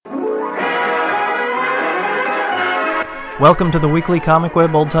Welcome to the weekly Comic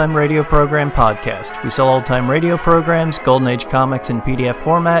Web Old Time Radio Program podcast. We sell old time radio programs, Golden Age comics in PDF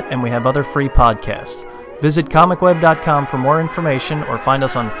format, and we have other free podcasts. Visit comicweb.com for more information or find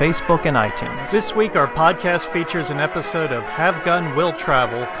us on Facebook and iTunes. This week our podcast features an episode of Have Gun, Will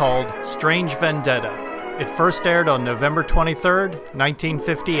Travel called Strange Vendetta. It first aired on November 23rd,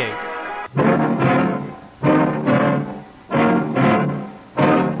 1958.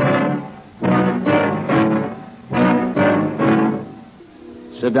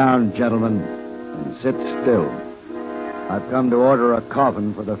 Sit down, gentlemen, and sit still. I've come to order a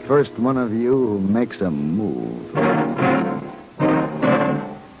coffin for the first one of you who makes a move.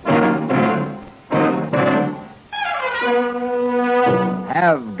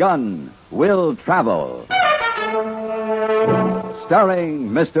 Have Gun, Will Travel.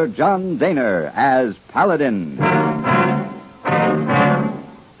 Starring Mr. John Dehner as Paladin.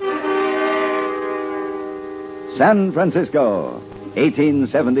 San Francisco,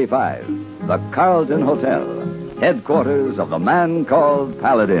 1875. The Carlton Hotel, headquarters of the man called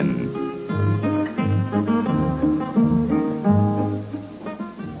Paladin.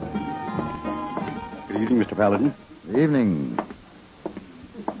 Good evening, Mr. Paladin. Good evening.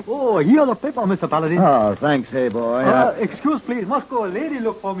 Oh, here the paper, Mr. Paladin. Oh, thanks, hey boy. Excuse, please. Must go a lady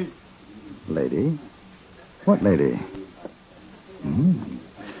look for me. Lady? What lady?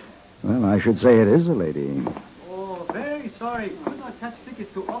 Well, I should say it is a lady. Oh, very sorry. Could not catch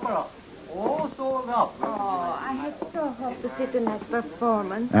tickets to opera. All sold up. Oh, I had so hoped to see tonight's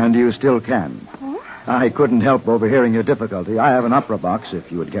performance. And you still can. Huh? I couldn't help overhearing your difficulty. I have an opera box if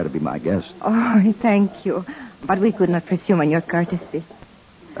you would care to be my guest. Oh, thank you. But we could not presume on your courtesy.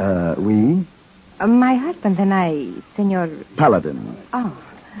 We? My husband and I, Senor... Paladin. Oh.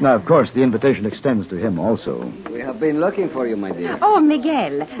 Now, of course, the invitation extends to him also. We have been looking for you, my dear. Oh,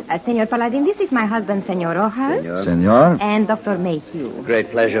 Miguel. Senor Paladin, this is my husband, Senor Rojas. Senor? And Dr. Mayhew. Great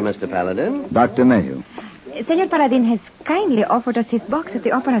pleasure, Mr. Paladin. Dr. Mayhew. Senor Paladin has kindly offered us his box at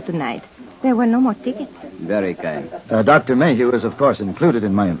the opera tonight. There were no more tickets. Very kind. Dr. Mayhew is, of course, included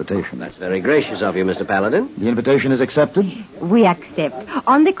in my invitation. That's very gracious of you, Mr. Paladin. The invitation is accepted? We accept,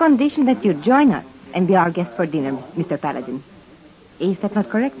 on the condition that you join us and be our guest for dinner, Mr. Paladin. Is that not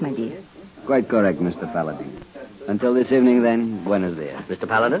correct, my dear? Quite correct, Mr. Paladin. Until this evening, then, buenos dias. Mr.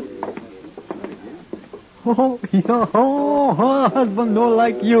 Paladin? Oh, husband no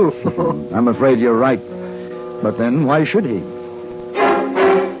like you. I'm afraid you're right. But then, why should he?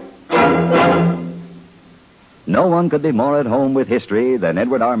 No one could be more at home with history than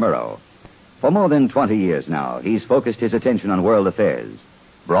Edward R. Murrow. For more than 20 years now, he's focused his attention on world affairs,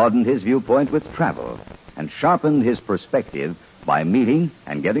 broadened his viewpoint with travel, and sharpened his perspective by meeting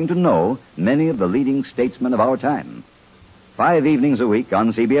and getting to know many of the leading statesmen of our time. 5 evenings a week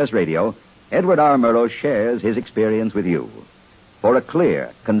on CBS Radio, Edward R. Murrow shares his experience with you. For a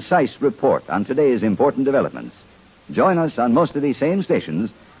clear, concise report on today's important developments, join us on most of these same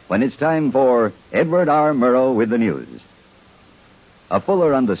stations when it's time for Edward R. Murrow with the news. A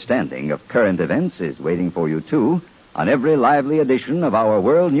fuller understanding of current events is waiting for you, too, on every lively edition of our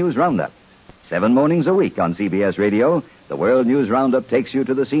World News Roundup. 7 mornings a week on CBS Radio, the World News Roundup takes you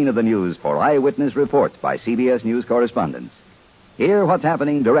to the scene of the news for eyewitness reports by CBS News correspondents. Hear what's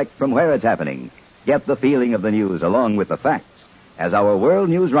happening direct from where it's happening. Get the feeling of the news along with the facts as our World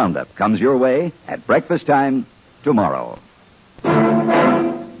News Roundup comes your way at breakfast time tomorrow.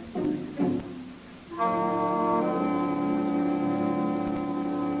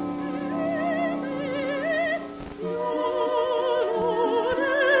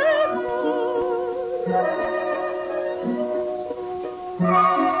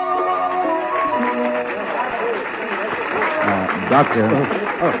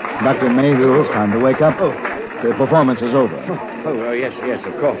 Dr. Mayhew, it's time to wake up. The performance is over. Yes,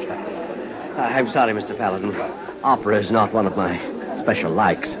 of course. I'm sorry, Mr. Paladin. Opera is not one of my special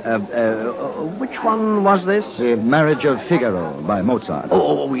likes. Which one was this? The Marriage of Figaro by Mozart.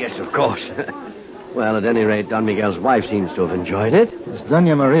 Oh, yes, of course. Well, at any rate, Don Miguel's wife seems to have enjoyed it. Miss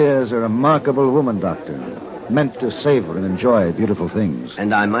Doña Maria is a remarkable woman, Doctor. Meant to savor and enjoy beautiful things.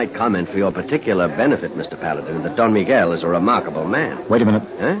 And I might comment for your particular benefit, Mr. Paladin, that Don Miguel is a remarkable man. Wait a minute.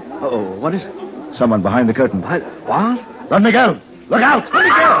 Huh? Oh, what is it? Someone behind the curtain. What? Don Miguel! Look out! Don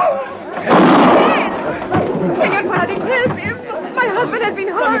Miguel! Senor Paladin, help him. My husband has been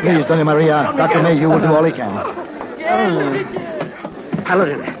hurt. Please, Doña Maria. Dr. Mayhew will do all he can.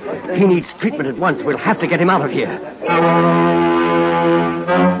 Paladin, he needs treatment at once. We'll have to get him out of here.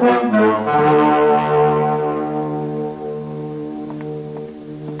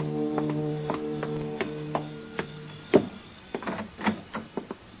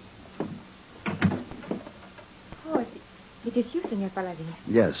 is you, Senor Paladin.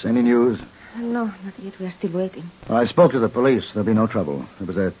 Yes. Any news? No, not yet. We are still waiting. Well, I spoke to the police. There'll be no trouble. It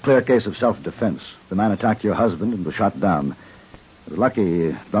was a clear case of self-defense. The man attacked your husband and was shot down. It was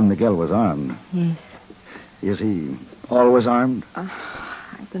lucky Don Miguel was armed. Yes. Is he always armed? I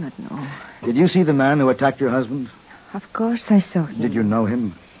do not know. Did you see the man who attacked your husband? Of course I saw him. Did you know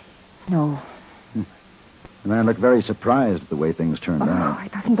him? No. The man looked very surprised at the way things turned out. Why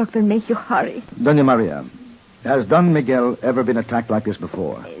doesn't Doctor make you hurry? Doña Maria, has Don Miguel ever been attacked like this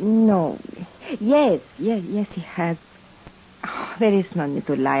before? No. Yes, he has. There is no need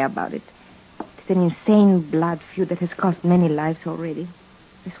to lie about it. It's an insane blood feud that has cost many lives already.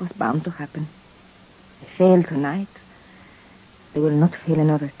 This was bound to happen. They failed tonight. They will not fail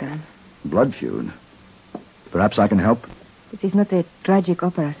another time. Blood feud? Perhaps I can help? This is not a tragic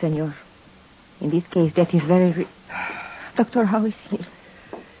opera, senor. In this case, death is very Doctor, how is he?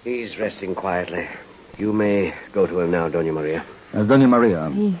 He's resting quietly. You may go to him now, Doña Maria. Doña Maria,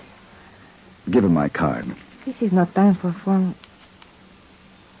 give him my card. This is not time for fun.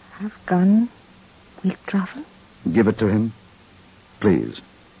 Have gone will travel? Give it to him, please.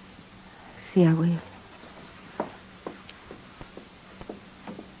 See, I will.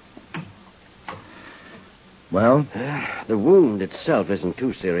 Well? The wound itself isn't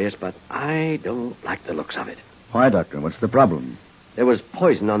too serious, but I don't like the looks of it. Why, Doctor? What's the problem? There was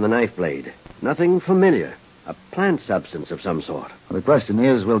poison on the knife blade. Nothing familiar. A plant substance of some sort. Well, the question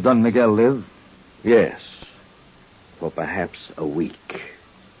is, will Don Miguel live? Yes. For perhaps a week.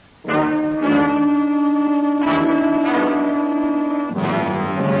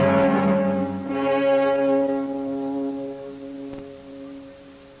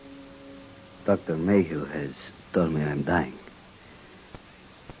 Dr. Mayhew has told me I'm dying.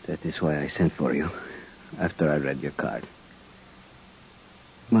 That is why I sent for you after I read your card.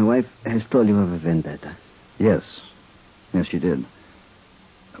 My wife has told you of a vendetta. Yes. Yes, she did.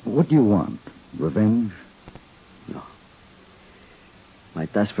 What do you want? Revenge? No. My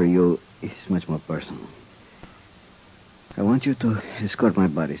task for you is much more personal. I want you to escort my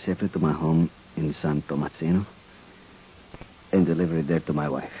body safely to my home in San Tomasino and deliver it there to my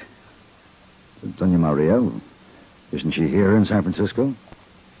wife. Doña Maria, isn't she here in San Francisco?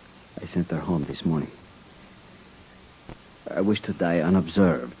 I sent her home this morning. I wish to die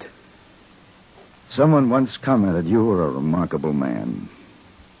unobserved. Someone once commented you were a remarkable man.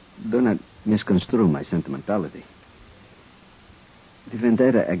 Do not misconstrue my sentimentality. The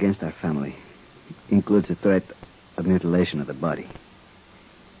vendetta against our family includes the threat of mutilation of the body.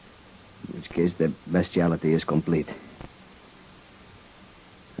 In which case, the bestiality is complete.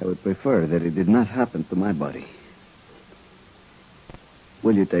 I would prefer that it did not happen to my body.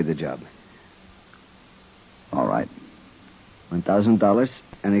 Will you take the job? All right. $1,000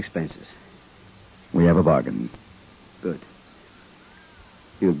 and expenses. We have a bargain. Good.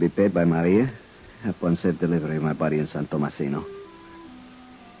 You'll be paid by Maria upon said delivery of my body in San Tomasino.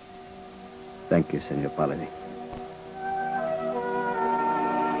 Thank you, Senor Paladin.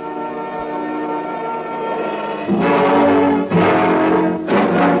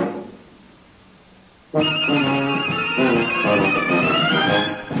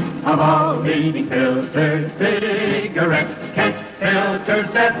 Of all leading filtered cigarettes, Kent filters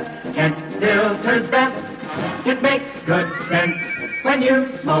best. Kent filters best. It makes good sense when you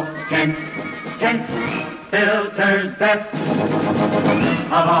smoke Kent. Kent filters best.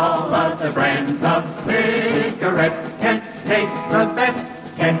 Of all of the brands of cigarettes, Kent tastes the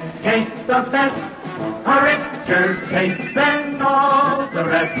best. Kent tastes the best. A richer taste than all the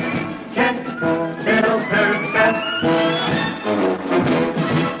rest. Kent filters best.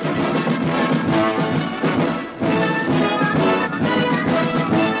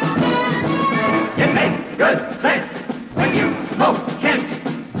 Good sense when you smoke Kent.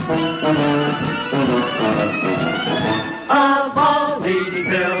 Of all leading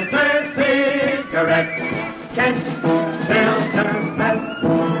filter cigarettes, Kent filter best.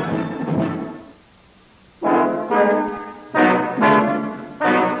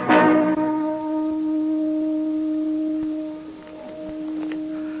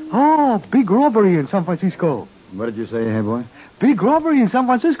 Oh, big robbery in San Francisco. What did you say, hey boy? Big robbery in San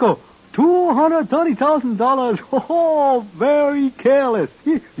Francisco. $230,000. Oh, very careless.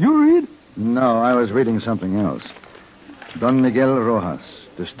 You read? No, I was reading something else. Don Miguel Rojas,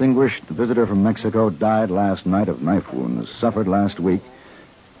 distinguished visitor from Mexico, died last night of knife wounds suffered last week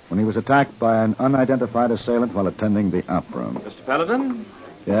when he was attacked by an unidentified assailant while attending the opera. Mr. Paladin?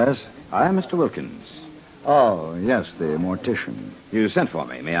 Yes? I am Mr. Wilkins. Oh, yes, the mortician. You sent for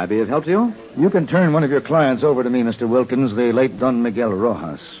me. May I be of help to you? You can turn one of your clients over to me, Mr. Wilkins, the late Don Miguel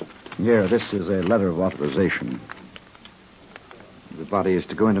Rojas. Here, this is a letter of authorization. The body is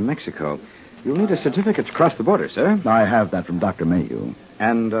to go into Mexico. You'll need a certificate to cross the border, sir. I have that from Dr. Mayhew.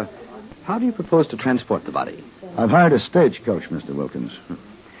 And how do you propose to transport the body? I've hired a stagecoach, Mr. Wilkins.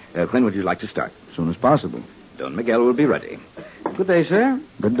 When would you like to start? As soon as possible. Don Miguel will be ready. Good day, sir.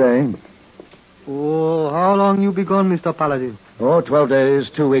 Good day. Oh, how long you be gone, Mr. Paladin? 12 days,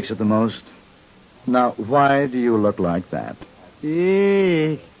 2 weeks at the most. Now, why do you look like that?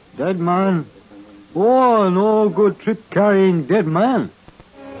 Yes, dead man. Oh, no good trip carrying dead man.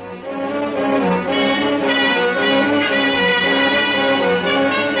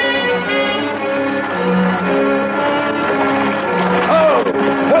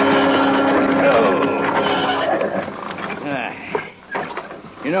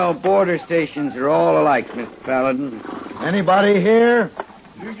 You know, border stations are all alike, Mr. Paladin. Anybody here?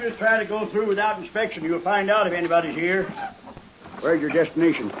 You just try to go through without inspection. You'll find out if anybody's here. Where's your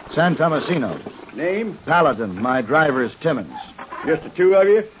destination? San Tomasino. Name? Paladin. My driver's Timmons. Just the two of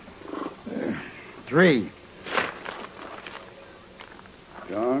you? 3.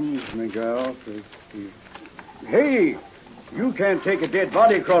 John Miguel. Hey, you can't take a dead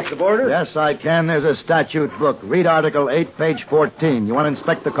body across the border. Yes, I can. There's a statute book. Read Article 8, page 14. You want to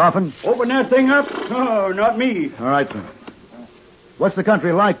inspect the coffin? Open that thing up? Oh, not me. All right, then. What's the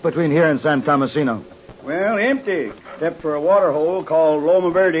country like between here and San Tomasino? Well, empty, except for a water hole called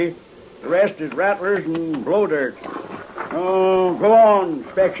Loma Verde. The rest is rattlers and blow dirt. Oh, go on.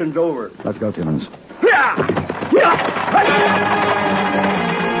 Inspection's over. Let's go, Timmons.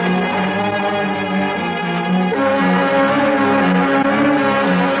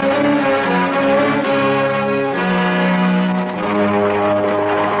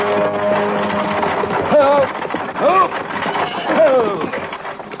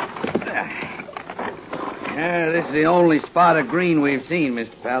 This is the only spot of green we've seen, Mr.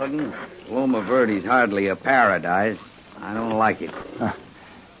 Paladin. Loma Verde's hardly a paradise. I don't like it.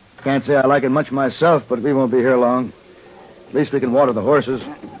 Can't say I like it much myself, but we won't be here long. At least we can water the horses.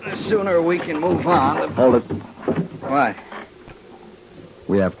 The sooner we can move on, the... Hold it. What?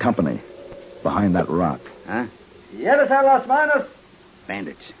 We have company behind that rock. Huh? ¿Quieres a las manos?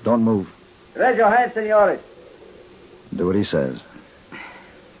 Bandits. Don't move. Raise your hands, senores. Do what he says.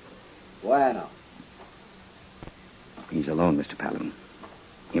 Bueno. He's alone, Mr. Paladin.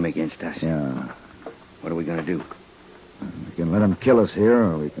 Him against us. Yeah. What are we going to do? We can let him kill us here,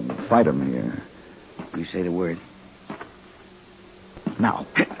 or we can fight him here. You say the word. Now.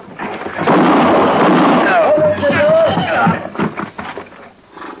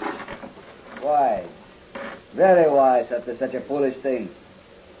 Wise. Very wise after such a foolish thing.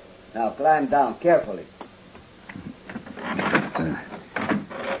 Now climb down carefully.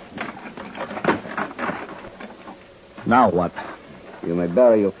 Now what? You may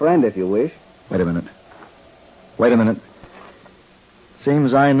bury your friend if you wish. Wait a minute.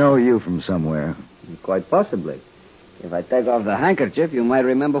 Seems I know you from somewhere. Quite possibly. If I take off the handkerchief, you might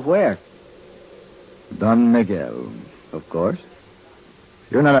remember where. Don Miguel. Of course.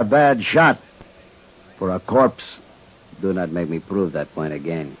 You're not a bad shot for a corpse. Do not make me prove that point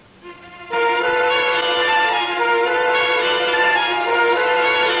again.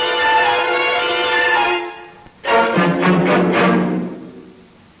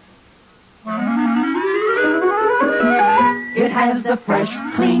 It has the fresh,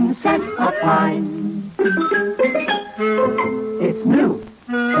 clean scent of pine. It's new.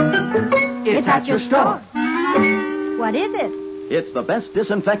 It's at your store. What is it? It's the best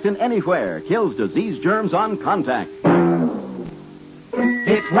disinfectant anywhere. Kills disease germs on contact.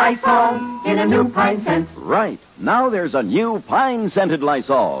 It's Lysol in a new pine scent. Right. Now there's a new pine-scented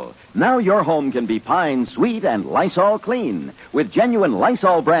Lysol. Now your home can be pine sweet and Lysol clean with genuine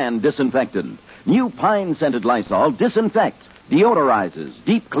Lysol brand disinfectant. New pine-scented Lysol disinfects, deodorizes,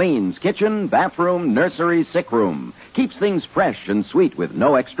 deep cleans kitchen, bathroom, nursery, sick room. Keeps things fresh and sweet with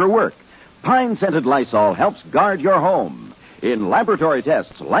no extra work. Pine-scented Lysol helps guard your home. In laboratory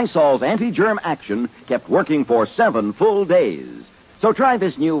tests, Lysol's anti-germ action kept working for 7 full days. So try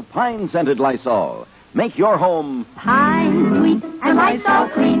this new pine-scented Lysol. Make your home pine sweet and Lysol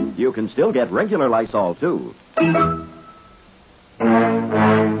clean. You can still get regular Lysol, too.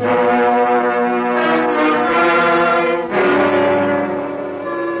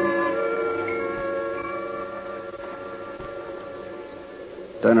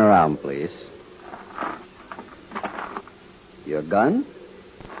 Turn around, please. Your gun?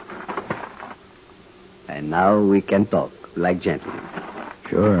 And now we can talk, like gentlemen.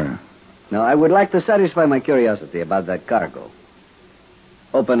 Sure. Now, I would like to satisfy my curiosity about that cargo.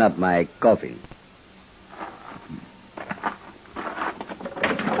 Open up my coffin.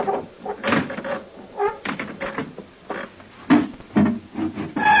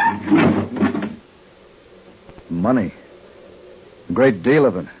 money. A great deal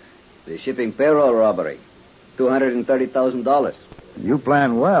of it. The shipping payroll robbery. $230,000. You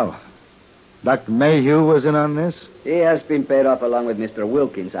planned well. Dr. Mayhew was in on this? He has been paid off along with Mr.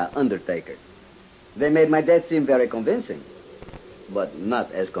 Wilkins, our undertaker. They made my death seem very convincing. But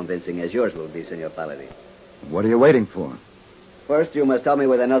not as convincing as yours will be, Senor Paladin. What are you waiting for? First, you must help me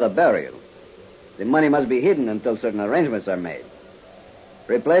with another burial. The money must be hidden until certain arrangements are made.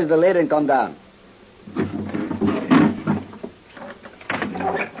 Replace the lid and come down.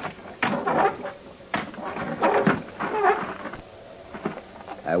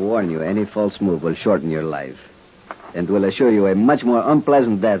 I warn you, any false move will shorten your life and will assure you a much more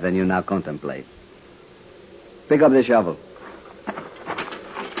unpleasant death than you now contemplate. Pick up the shovel.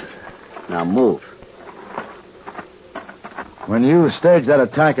 Now move. When you staged that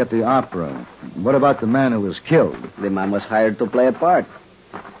attack at the opera, what about the man who was killed? The man was hired to play a part.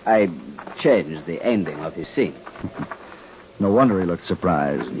 I changed the ending of his scene. No wonder he looked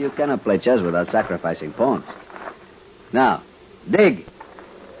surprised. You cannot play chess without sacrificing pawns. Now, dig.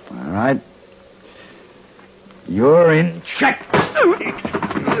 All right. You're in check.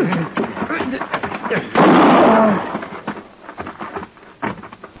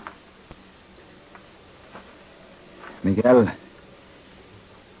 Miguel.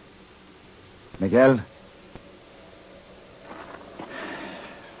 Miguel.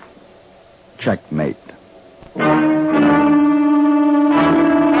 Checkmate.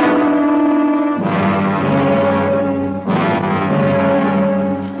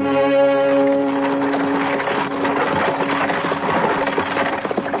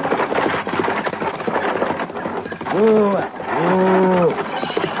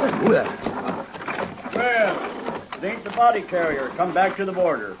 Body carrier. Come back to the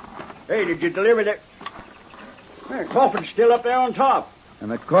border. Hey, did you deliver that? That coffin's still up there on top. And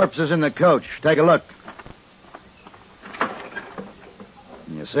the corpse is in the coach. Take a look.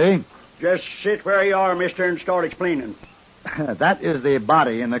 You see? Just sit where you are, mister, and start explaining. That is the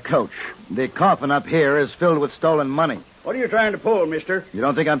body in the coach. The coffin up here is filled with stolen money. What are you trying to pull, mister? You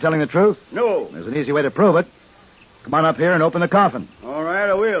don't think I'm telling the truth? No. There's an easy way to prove it. Come on up here and open the coffin. All right,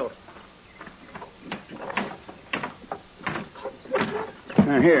 I will.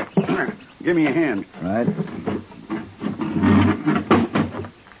 Here. Give me a hand. Right.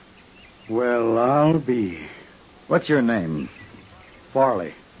 Well, I'll be. What's your name?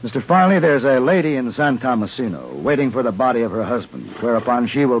 Farley. Mr. Farley, there's a lady in San Tomasino waiting for the body of her husband, whereupon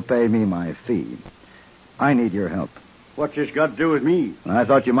she will pay me my fee. I need your help. What's this got to do with me? I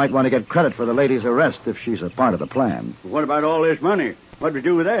thought you might want to get credit for the lady's arrest if she's a part of the plan. What about all this money? What do we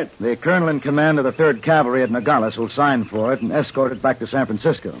do with that? The colonel in command of the 3rd Cavalry at Nogales will sign for it and escort it back to San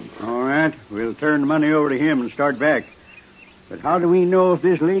Francisco. All right. We'll turn the money over to him and start back. But how do we know if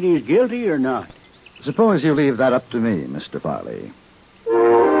this lady is guilty or not? Suppose you leave that up to me, Mr. Farley.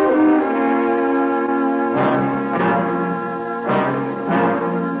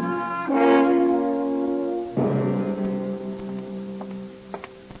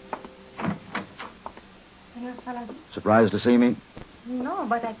 Surprised to see me? No,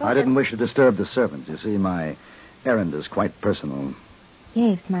 but I thought... I didn't wish to disturb the servants. You see, my errand is quite personal.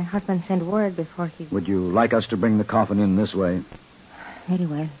 Yes, my husband sent word before he... Would you like us to bring the coffin in this way? Very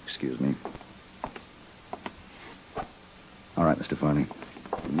well. Excuse me. All right, Mr. Farley.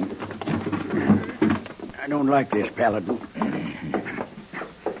 I don't like this, Paladin.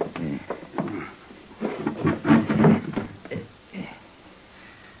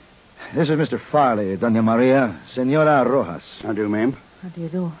 This is Mr. Farley, Doña Maria. Senora Rojas. How do, ma'am? How do you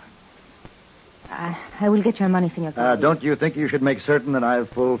do? I will get your money, Senor. Don't you think you should make certain that I've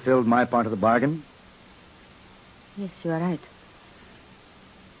fulfilled my part of the bargain? Yes, you are right.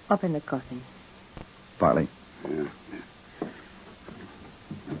 Open the coffin. Farley. Yeah.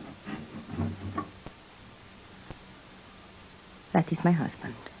 That is my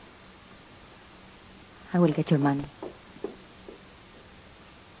husband. I will get your money.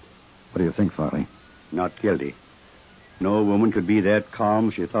 What do you think, Farley? Not guilty. No woman could be that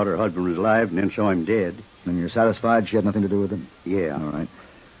calm. She thought her husband was alive and then saw him dead. And you're satisfied she had nothing to do with it? Yeah. All right.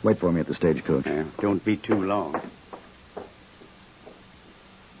 Wait for me at the stagecoach. Yeah, don't be too long.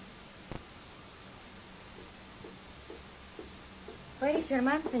 Where is your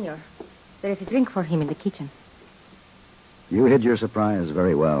man, senor? There is a drink for him in the kitchen. You hid your surprise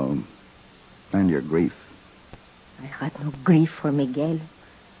very well. And your grief. I had no grief for Miguel.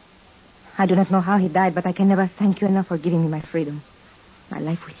 I do not know how he died, but I can never thank you enough for giving me my freedom. My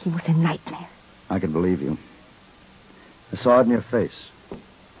life with him was a nightmare. I can believe you. I saw it in your face.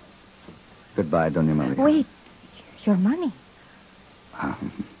 Goodbye, Doña Maria. Wait. Your money.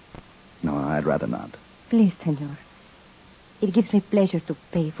 No, I'd rather not. Please, senor. It gives me pleasure to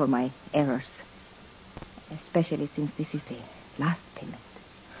pay for my errors. Especially since this is the last payment.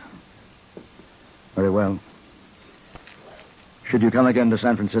 Very well. Should you come again to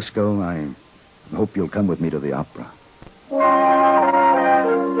San Francisco, I hope you'll come with me to the opera.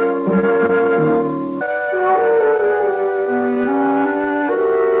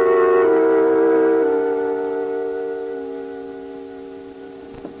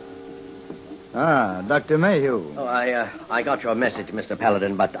 Ah, Dr. Mayhew. Oh, I got your message, Mr.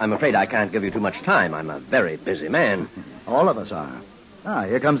 Paladin, but I'm afraid I can't give you too much time. I'm a very busy man. All of us are. Ah,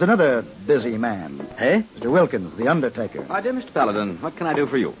 here comes another busy man. Hey? Mr. Wilkins, the undertaker. My dear Mr. Paladin, what can I do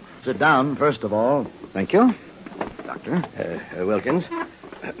for you? Sit down, first of all. Thank you. Doctor? Wilkins.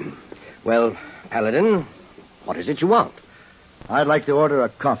 Well, Paladin, what is it you want? I'd like to order a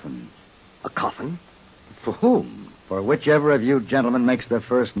coffin. A coffin? For whom? For whichever of you gentlemen makes the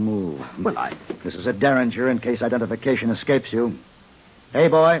first move. Well, This is a derringer in case identification escapes you. Hey,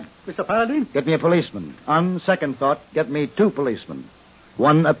 boy. Mr. Paladin? Get me a policeman. On second thought, get me 2 policemen.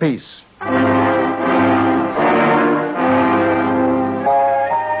 1 apiece.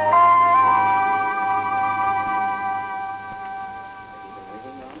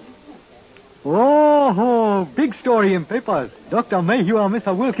 Oh, big story in papers. Dr. Mayhew and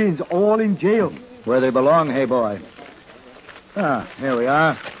Mr. Wilkins all in jail. Where they belong, hey, boy. Ah, here we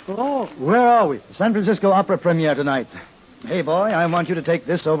are. Oh, where are we? The San Francisco Opera premiere tonight. Hey, boy, I want you to take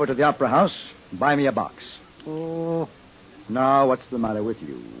this over to the Opera House. Buy me a box. Oh. Now, what's the matter with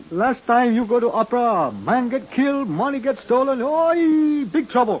you? Last time you go to opera, man get killed, money get stolen. Oi, big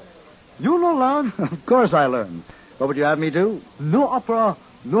trouble. You no learn? Of course I learn. What would you have me do? No opera,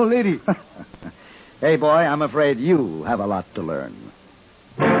 no lady. Hey, boy, I'm afraid you have a lot to learn.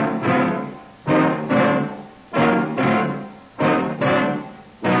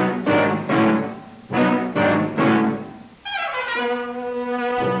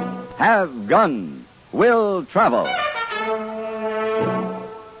 Have Gun Will Travel.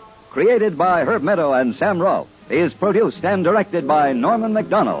 Created by Herb Meadow and Sam Rolfe, is produced and directed by Norman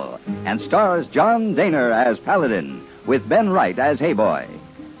MacDonald, and stars John Daner as Paladin, with Ben Wright as Hayboy.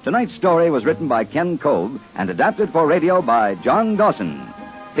 Tonight's story was written by Ken Kolb and adapted for radio by John Dawson.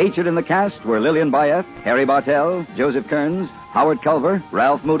 Featured in the cast were Lillian Bayeth, Harry Bartell, Joseph Kearns, Howard Culver,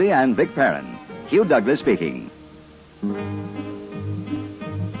 Ralph Moody, and Vic Perrin. Hugh Douglas speaking.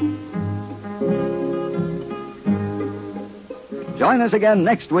 Join us again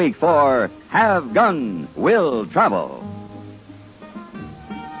next week for Have Gun Will Travel.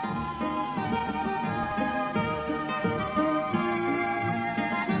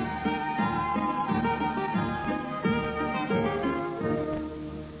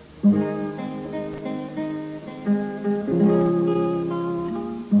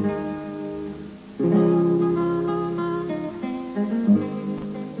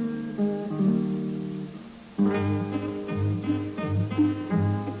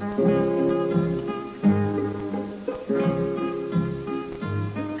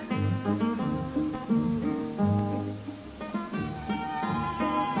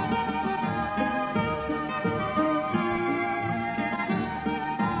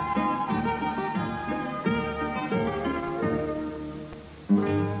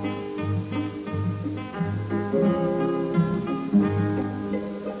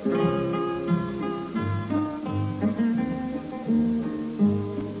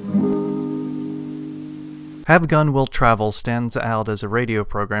 Have Gun Will Travel stands out as a radio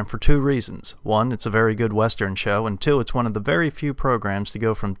program for 2 reasons. 1, it's a very good Western show, and 2, it's one of the very few programs to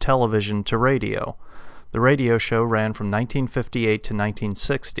go from television to radio. The radio show ran from 1958 to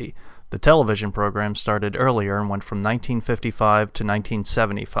 1960. The television program started earlier and went from 1955 to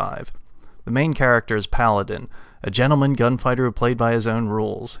 1975. The main character is Paladin, a gentleman gunfighter who played by his own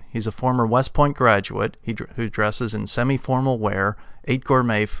rules. He's a former West Point graduate who dresses in semi-formal wear, ate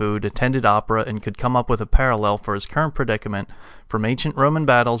gourmet food, attended opera, and could come up with a parallel for his current predicament from ancient Roman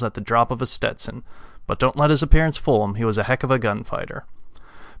battles at the drop of a Stetson. But don't let his appearance fool him, he was a heck of a gunfighter.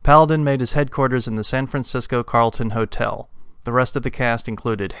 Paladin made his headquarters in the San Francisco Carlton Hotel. The rest of the cast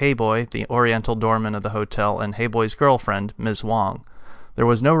included Hayboy, the oriental doorman of the hotel, and Hayboy's girlfriend, Ms. Wong. There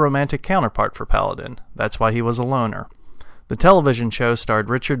was no romantic counterpart for Paladin. That's why he was a loner. The television show starred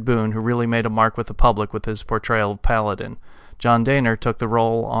Richard Boone, who really made a mark with the public with his portrayal of Paladin. John Daner took the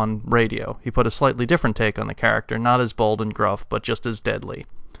role on radio. He put a slightly different take on the character, not as bold and gruff, but just as deadly.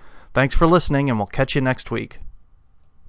 Thanks for listening, and we'll catch you next week.